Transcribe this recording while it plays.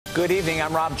Good evening,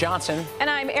 I'm Rob Johnson. And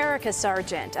I'm Erica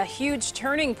Sargent. A huge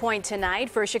turning point tonight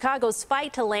for Chicago's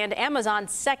fight to land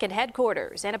Amazon's second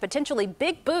headquarters and a potentially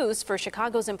big boost for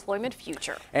Chicago's employment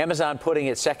future. Amazon putting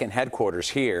its second headquarters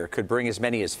here could bring as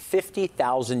many as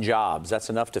 50,000 jobs. That's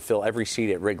enough to fill every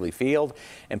seat at Wrigley Field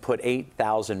and put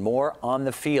 8,000 more on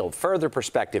the field. Further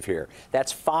perspective here,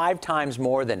 that's 5 times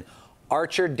more than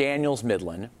Archer Daniels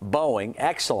Midland, Boeing,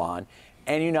 Exelon,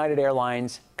 and United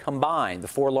Airlines combined, the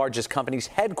 4 largest companies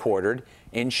headquartered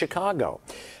in Chicago.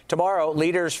 Tomorrow,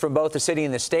 leaders from both the city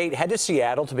and the state head to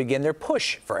Seattle to begin their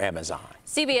push for Amazon.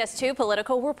 CBS 2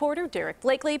 political reporter Derrick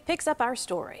Blakley picks up our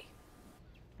story.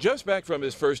 Just back from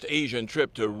his first Asian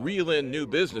trip to reel in new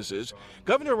businesses,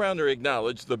 Governor Rauner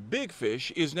acknowledged the big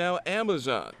fish is now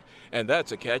Amazon. And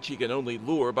that's a catch he can only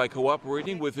lure by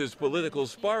cooperating with his political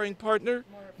sparring partner,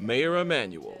 Mayor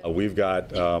Emanuel. We've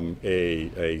got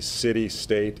a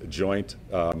city-state joint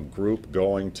group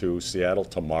going to Seattle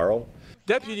tomorrow.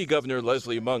 Deputy Governor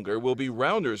Leslie Munger will be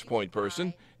Rauner's point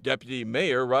person. Deputy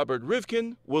Mayor Robert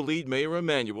Rivkin will lead Mayor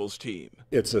Emanuel's team.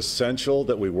 It's essential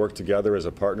that we work together as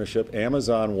a partnership.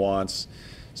 Amazon wants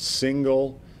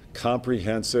single,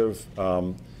 comprehensive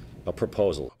a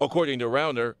proposal. According to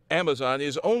Rauner, Amazon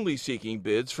is only seeking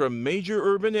bids from major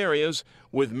urban areas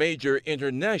with major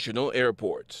international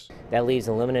airports. That leaves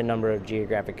a limited number of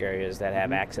geographic areas that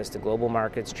have access to global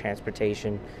markets,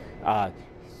 transportation,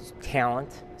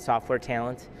 talent, software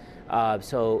talent.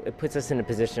 So it puts us in a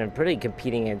position of pretty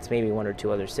competing against maybe 1 or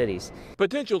 2 other cities.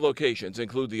 Potential locations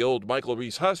include the old Michael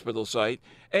Reese Hospital site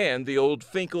and the old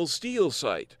Finkel Steel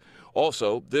site.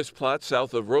 Also, this plot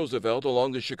south of Roosevelt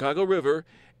along the Chicago River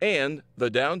and the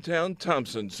downtown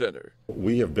Thompson Center.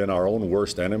 We have been our own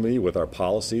worst enemy with our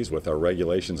policies, with our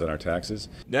regulations and our taxes.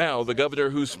 Now, the governor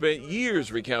who spent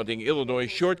years recounting Illinois'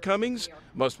 shortcomings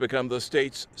must become the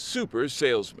state's super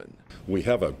salesman. We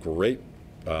have a great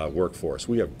workforce.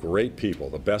 We have great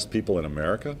people, the best people in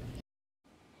America.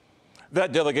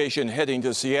 That delegation heading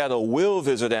to Seattle will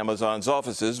visit Amazon's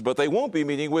offices, but they won't be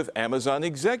meeting with Amazon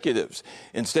executives.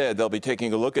 Instead, they'll be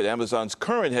taking a look at Amazon's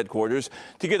current headquarters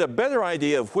to get a better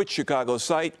idea of which Chicago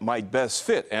site might best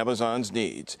fit Amazon's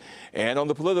needs. And on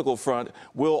the political front,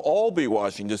 we'll all be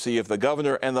watching to see if the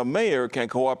governor and the mayor can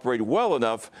cooperate well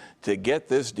enough to get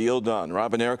this deal done.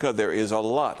 Rob and Erica, there is a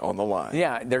lot on the line.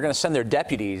 Yeah, they're going to send their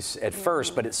deputies at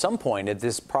first, but at some point, as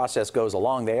this process goes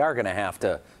along, they are going to have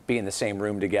to be in the same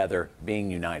room together, being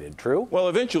united. True? Well,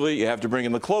 eventually you have to bring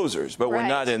in the closers, but Right. we're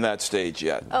not in that stage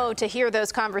yet. Oh, to hear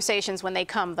those conversations when they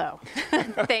come, though.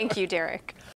 Thank you, Derrick.